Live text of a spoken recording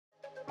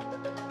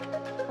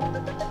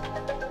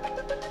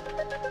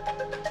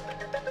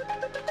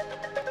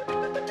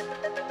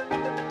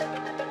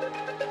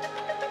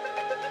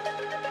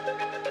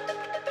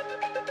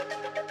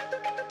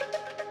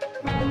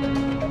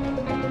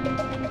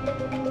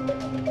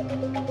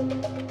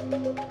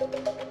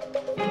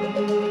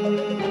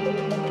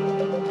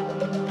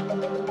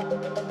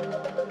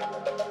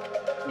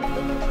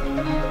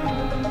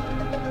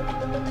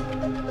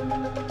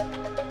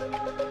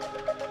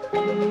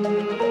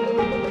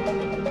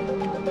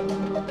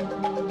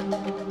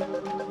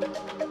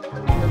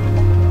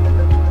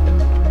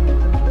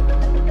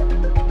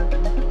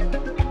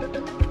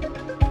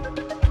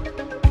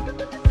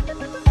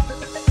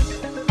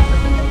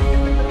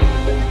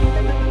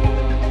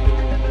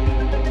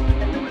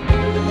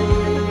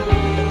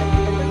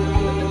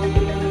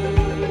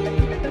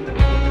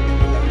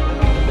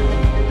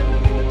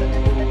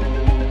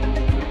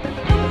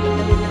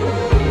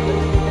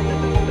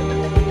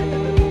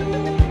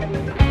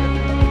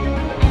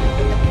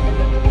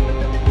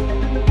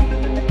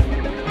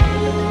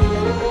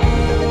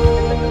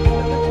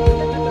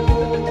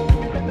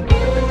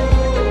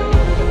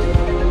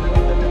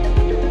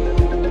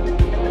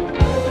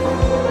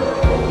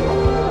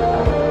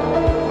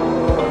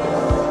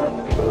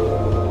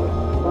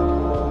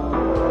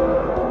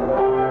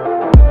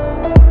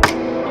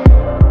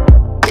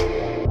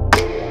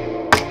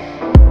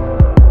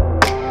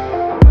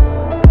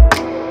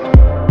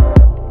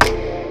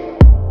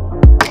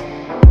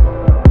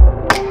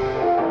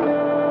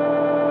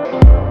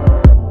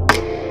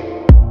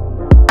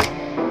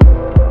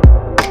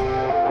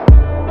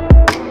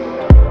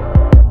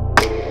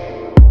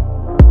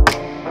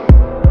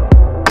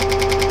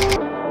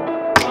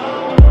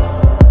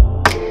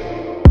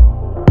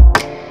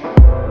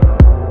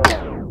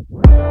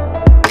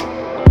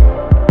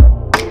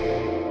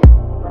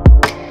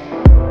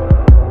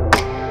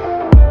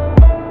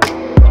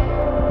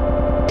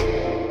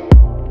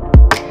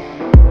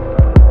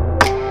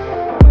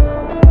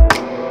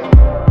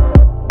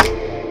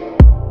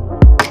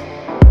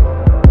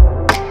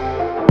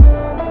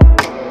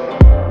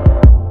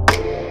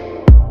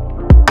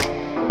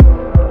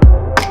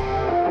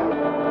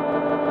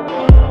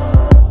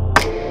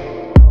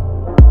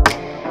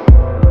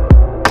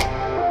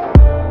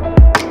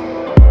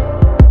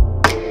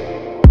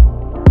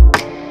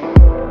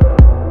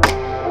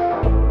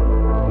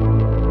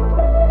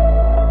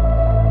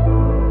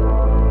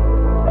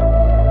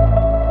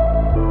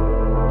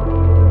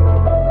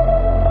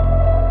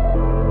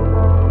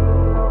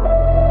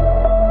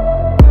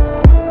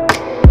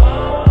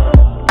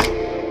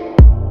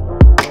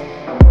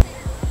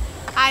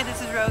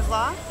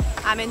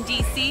I'm in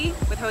D.C.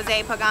 with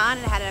Pagan and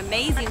had an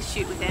amazing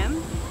shoot with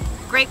him.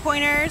 Great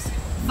pointers,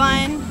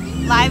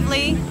 fun,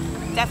 lively.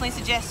 Definitely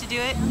suggest to do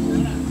it.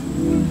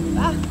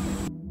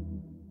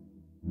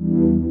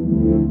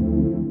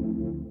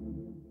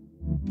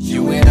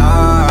 You and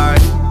I,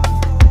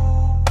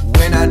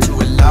 we're not too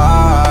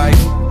alike.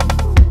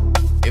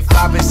 If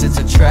opposites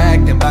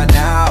attract, then by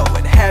now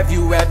would have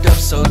you wrapped up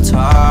so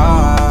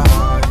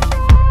tight.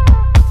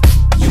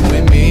 You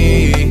and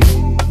me,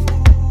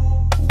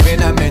 we're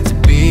not meant to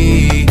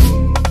be.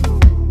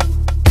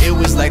 It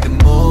was like the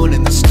moon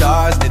and the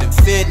stars didn't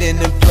fit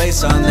into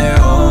place on their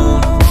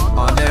own,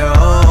 on their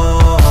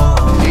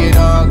own. It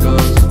all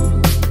goes,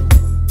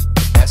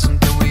 that's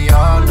something we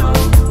all know.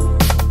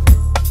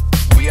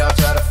 We all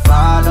try to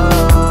follow,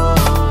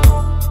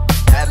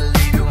 had to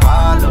leave you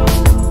hollow.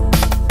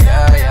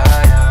 Yeah,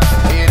 yeah,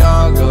 yeah. It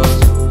all goes,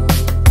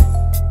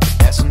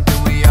 that's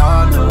something we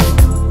all know.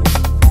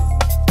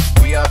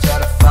 We all try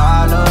to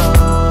follow,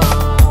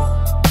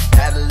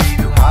 had to leave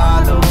you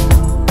hollow.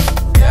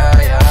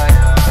 Yeah, yeah,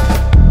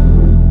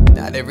 yeah.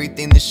 Not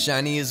everything that's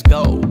shiny is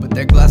gold, but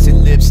their glossy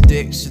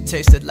lipstick should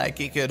taste it like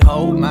it could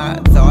hold my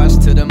thoughts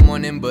till the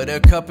morning. But a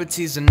cup of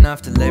tea's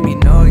enough to let me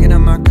know you're not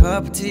my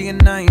cup of tea,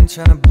 and I ain't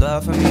tryna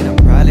bluff. I mean, I'll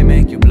probably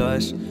make you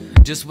blush.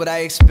 Just what I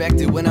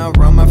expected when I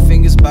run my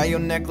fingers by your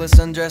necklace,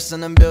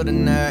 undressing and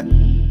building that.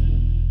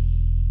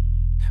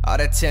 All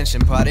that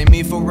tension, pardon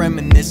me for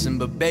reminiscing,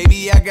 but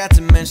baby, I got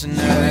to mention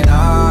that. You and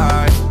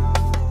I,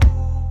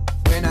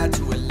 we're not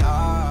too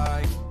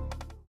alike.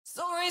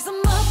 So raise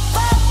them up,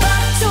 up,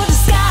 up to the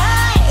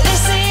sky.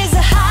 This is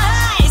a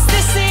heist,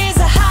 this is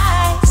a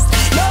heist.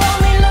 You're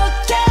only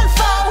looking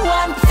for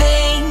one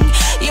thing.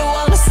 You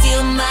wanna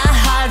steal my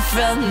heart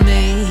from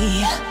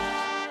me.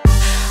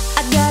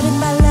 I got in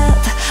my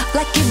love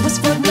like it was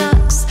Fort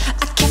Knox.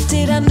 I kept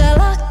it under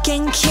lock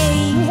and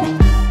key.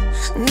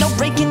 No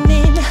breaking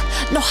in,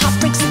 no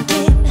heartbreaks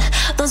again.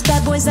 Those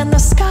bad boys and the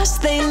scars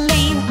they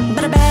leave.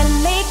 But I better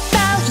make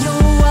out you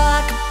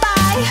walk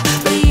by.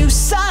 But you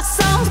saw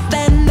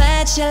something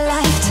that you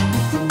liked.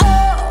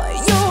 Oh,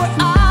 you were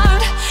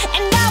armed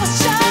and I was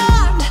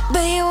charmed,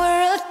 but you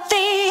were a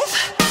thief.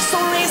 So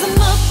raise them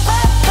up,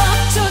 up, up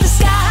to the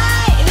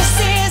sky. This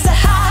is a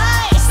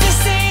heist,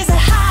 this is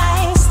a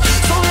heist.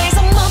 So raise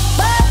them up,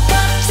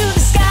 up to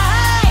the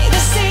sky.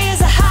 This is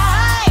a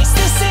heist,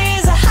 this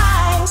is a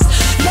heist.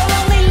 You're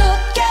only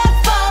looking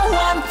for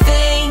one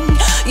thing.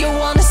 You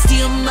wanna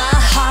steal my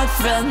heart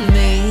from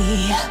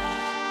me.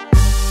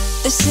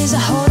 This is a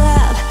hold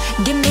up,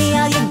 give me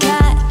all you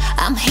got.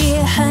 I'm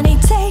here, honey,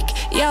 take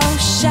your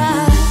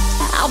shot.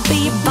 I'll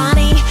be your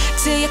Bonnie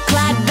till you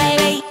Clyde,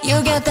 baby.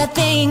 You got that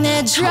thing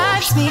that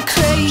drives me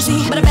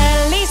crazy. But I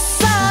barely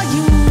saw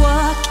you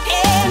walk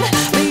in,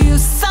 but you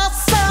saw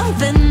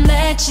something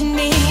that you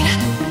need.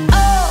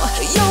 Oh,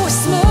 you were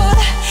smooth,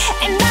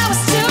 and I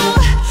was too,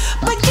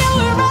 but you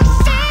were a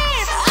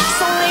thief.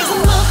 So raise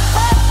 'em up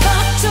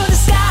to the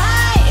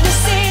sky.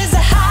 This is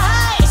a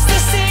heist,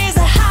 this is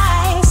a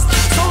heist.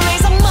 So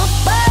raise 'em up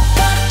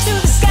to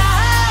the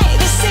sky.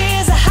 This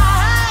is a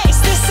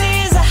heist, this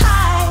is a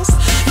heist.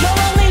 You're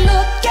only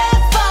looking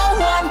for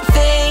one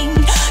thing.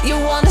 You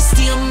wanna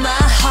steal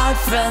my heart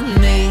from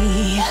me.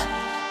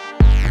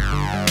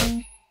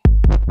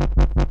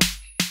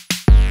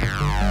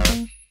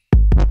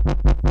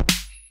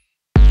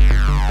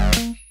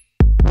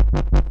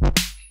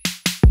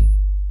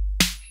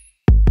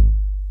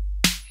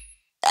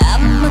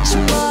 I'm much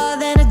more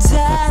than a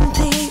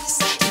timepiece.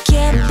 You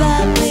can't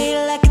buy me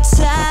like a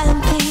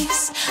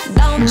timepiece.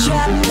 Don't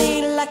drop me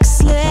like a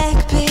slick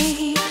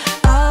beat.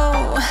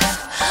 Oh,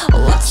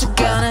 what's it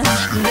gonna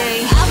be?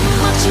 I'm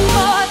much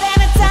more than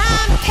a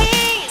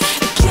timepiece.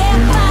 You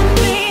can't buy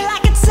me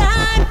like a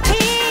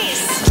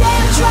timepiece.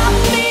 Can't drop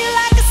me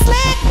like a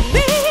slick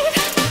beat.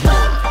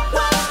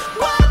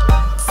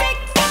 What's it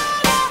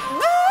gonna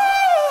be?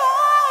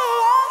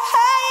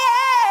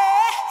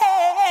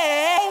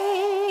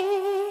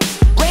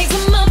 Raise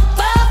 'em up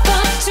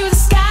to the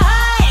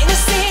sky.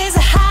 This is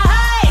a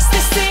heist,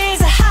 this is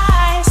a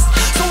heist.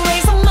 So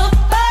raise 'em up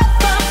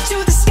to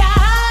the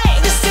sky.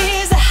 This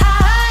is a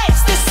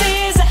heist, this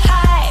is a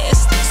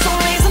heist. So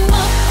raise 'em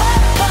up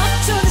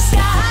to the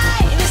sky.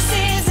 This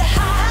is a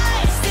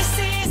heist, this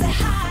is a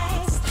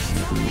heist.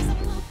 So raise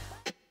 'em up.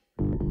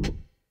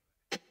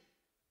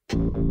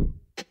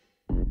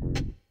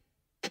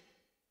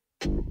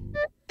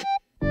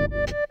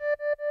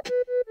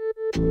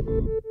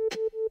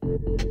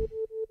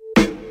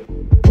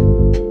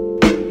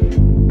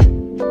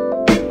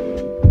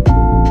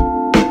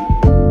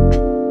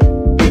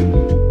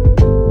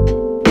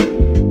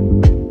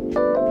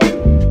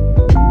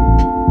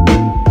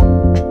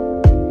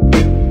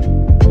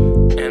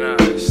 And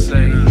I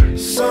say,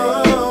 So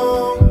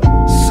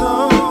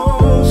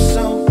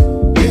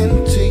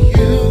into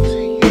you.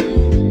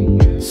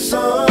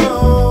 So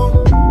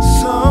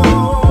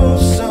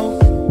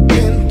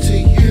into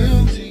you.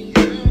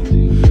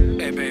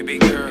 hey baby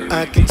girl,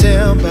 I can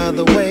tell by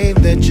the way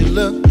that you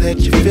look that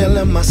you're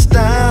feeling my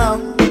style.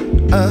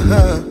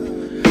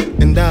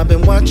 And I've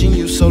been watching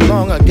you so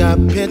long, I got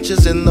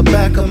pictures in the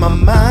back of my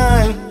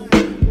mind.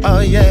 Oh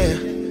yeah,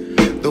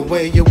 the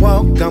way you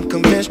walk, I'm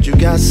convinced you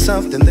got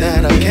something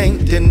that I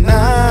can't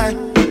deny.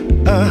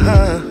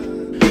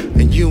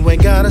 And you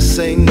ain't gotta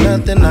say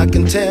nothing, I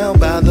can tell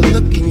by the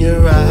look in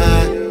your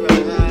eye.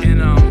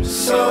 and I'm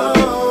So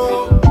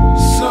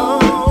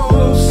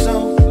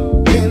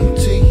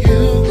into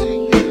you.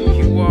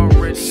 you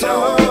already So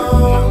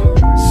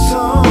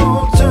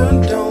know.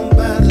 turned on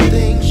by the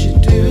things you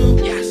do.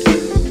 Yes,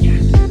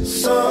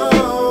 So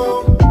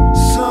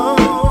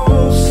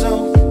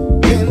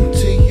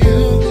into you.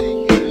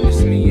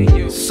 it's me and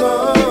you. So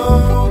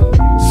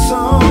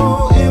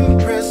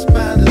impressed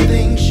by the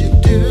things you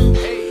do.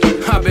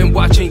 I've been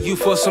watching you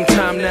for some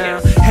time now.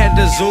 Had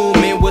to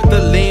zoom in with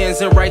the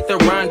lens and write the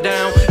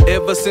rundown.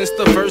 Ever since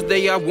the first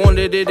day I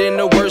wanted it in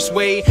the worst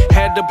way.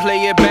 Had to play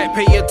it back,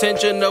 pay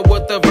attention to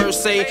what the verse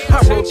say. I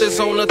wrote this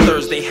on a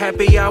Thursday,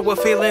 happy hour,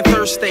 feeling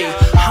thirsty.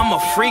 I'm a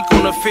freak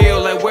on the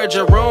field, like where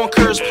Jerome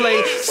Curse play.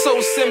 So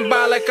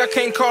symbolic, I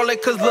can't call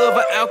it, cause love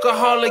or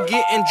alcohol or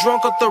getting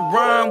drunk off the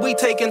rhyme. We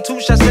taking 2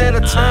 shots at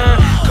a time.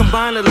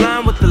 Combine the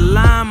line with the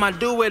lime, I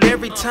do it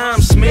every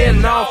time.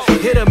 Smearing off,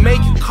 it'll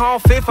make you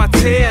cough if I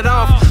tear it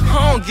off.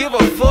 I don't give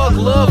a fuck,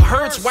 love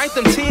hurts, wipe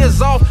them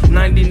tears off.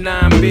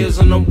 99 bills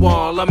on the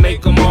wall, I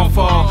make them all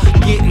fall.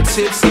 Getting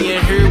tipsy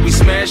in here, we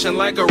smashing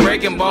like a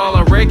wrecking ball.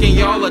 I reckon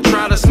y'all will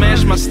try to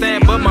smash my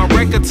stand, but my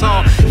record's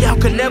tall. Y'all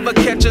can never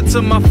catch it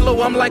to my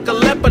flow, I'm like a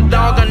leopard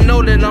dog. I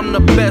know that I'm the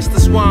best,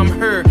 that's why I'm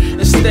here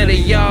instead of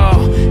y'all.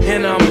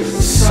 And I'm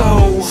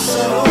so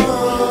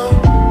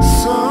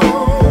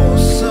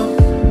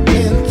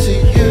into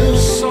you.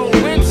 so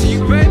into you,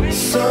 baby.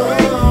 So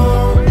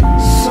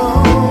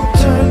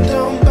turned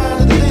on by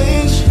the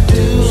things you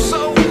do. So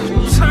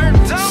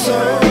turned on.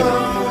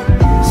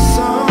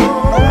 So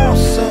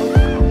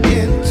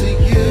into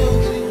you.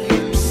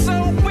 So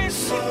with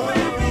you,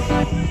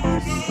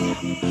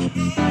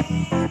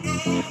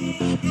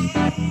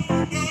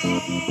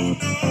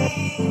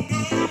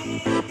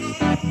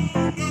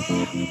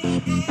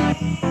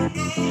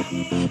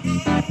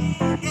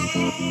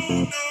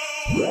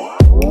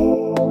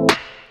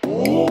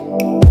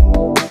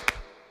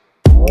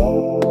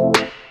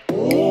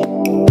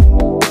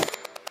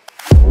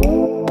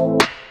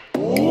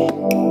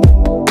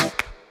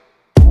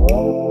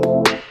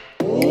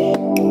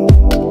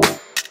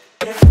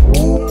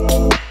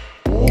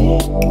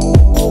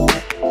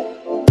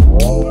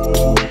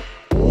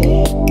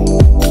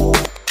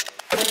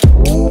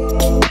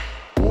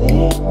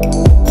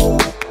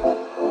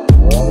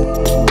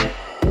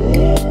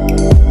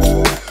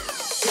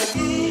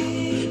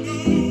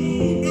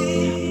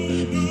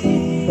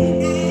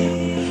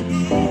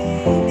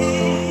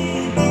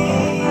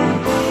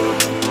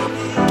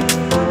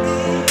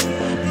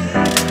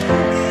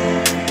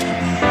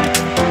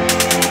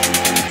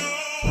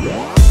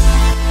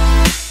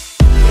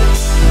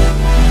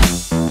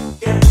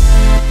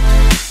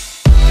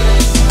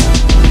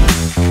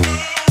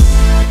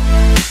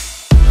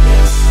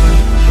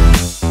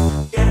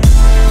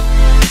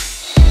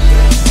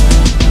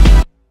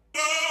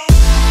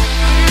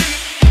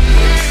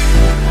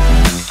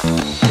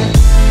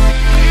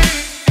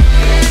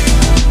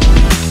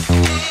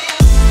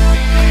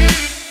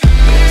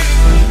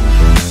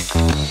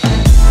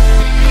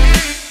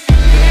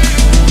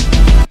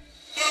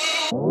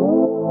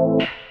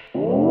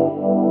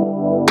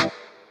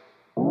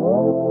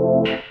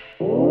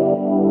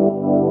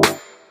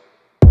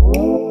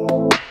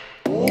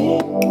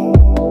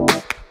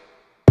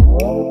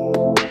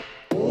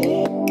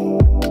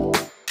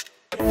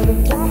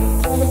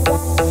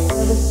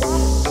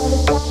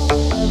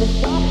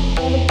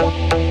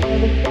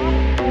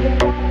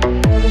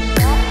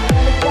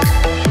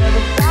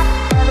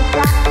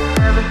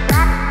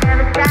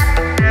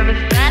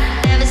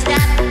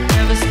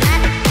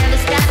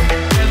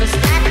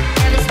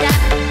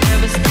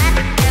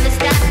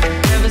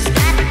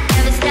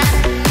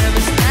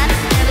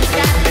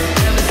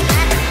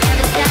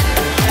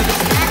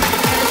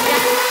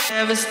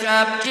 Never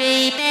stop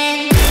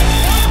dreaming.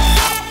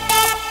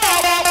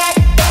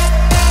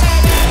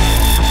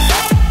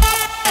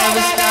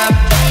 Never stop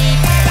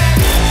dreaming.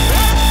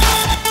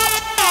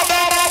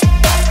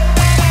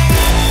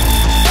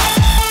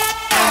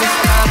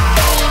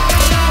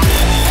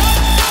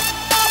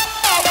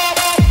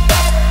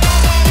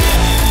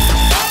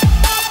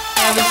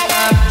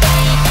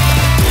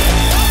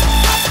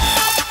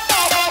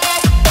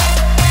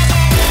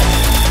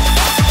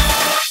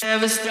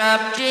 Never stop dreaming. Never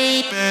stop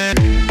dreaming.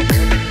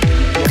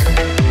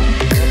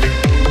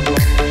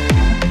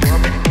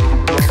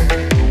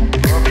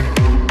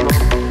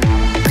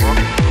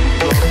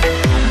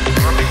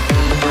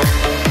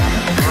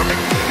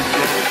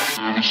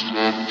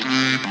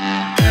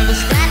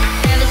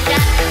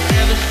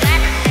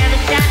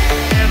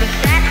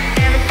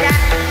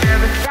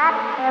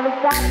 Never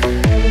stop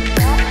dreaming.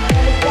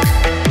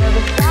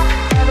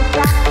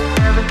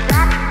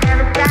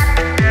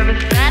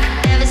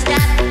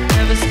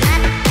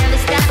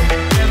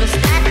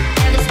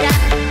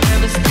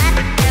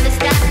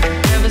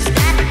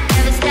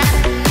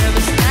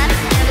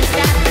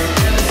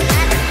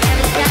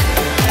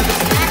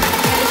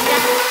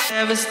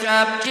 Never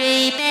stop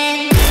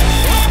dreaming.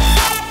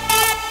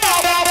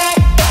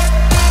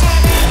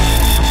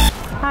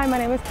 Hi, my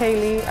name is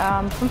Kaylee.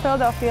 From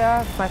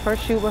Philadelphia. It's my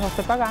first shoot with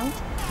Jose Pagan.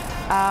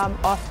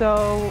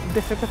 Also,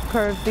 District of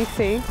Curves,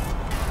 D.C.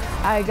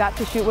 I got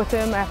to shoot with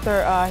him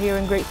after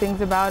hearing great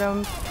things about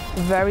him.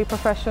 Very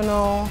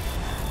professional,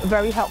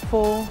 very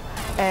helpful,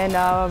 and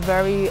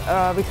very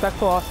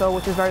respectful also,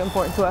 which is very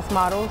important to us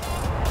models.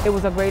 It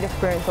was a great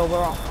experience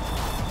overall.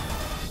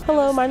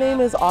 Hello, my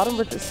name is Autumn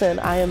Richardson.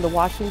 I am the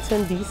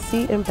Washington,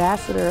 D.C.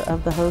 ambassador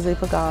of the Jose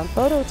Pagan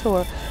Photo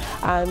Tour.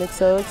 I'm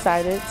so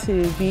excited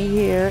to be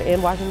here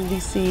in Washington,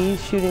 D.C.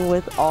 shooting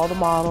with all the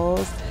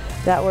models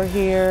that were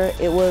here.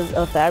 It was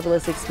a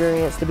fabulous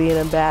experience to be an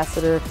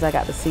ambassador because I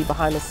got to see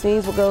behind the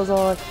scenes what goes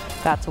on,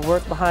 got to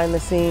work behind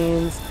the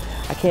scenes.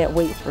 I can't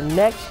wait for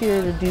next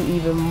year to do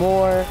even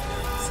more.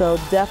 So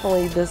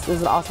definitely this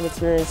is an awesome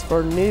experience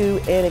for new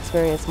and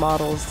experienced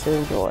models to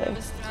enjoy.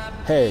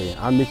 Hey,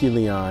 I'm Mickey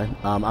Leon.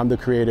 I'm the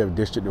creator of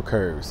District of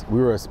Curves.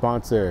 We were a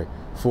sponsor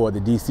for the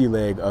DC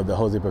leg of the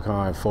Jose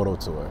Pagan Photo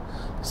Tour.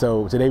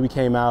 So today we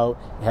came out,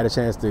 had a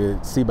chance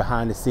to see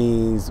behind the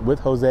scenes with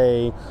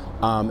Jose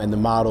and the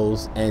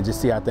models and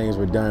just see how things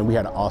were done. We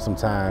had an awesome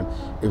time.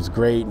 It was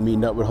great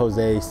meeting up with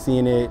Jose,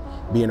 seeing it,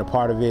 being a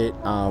part of it.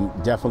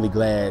 Definitely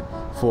glad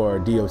for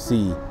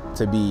d.o.c.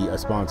 to be a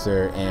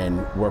sponsor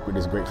and work with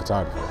this great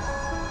photographer.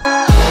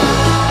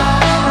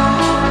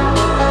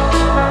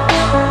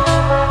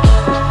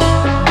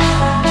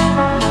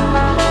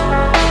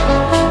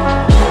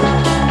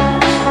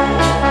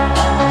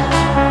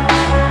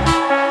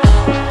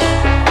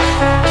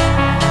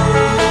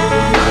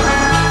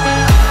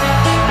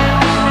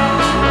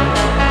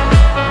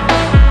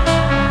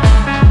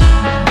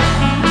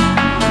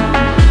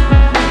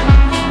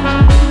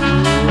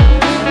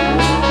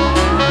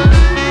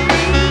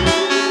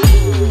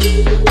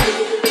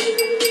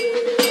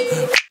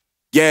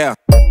 Yeah.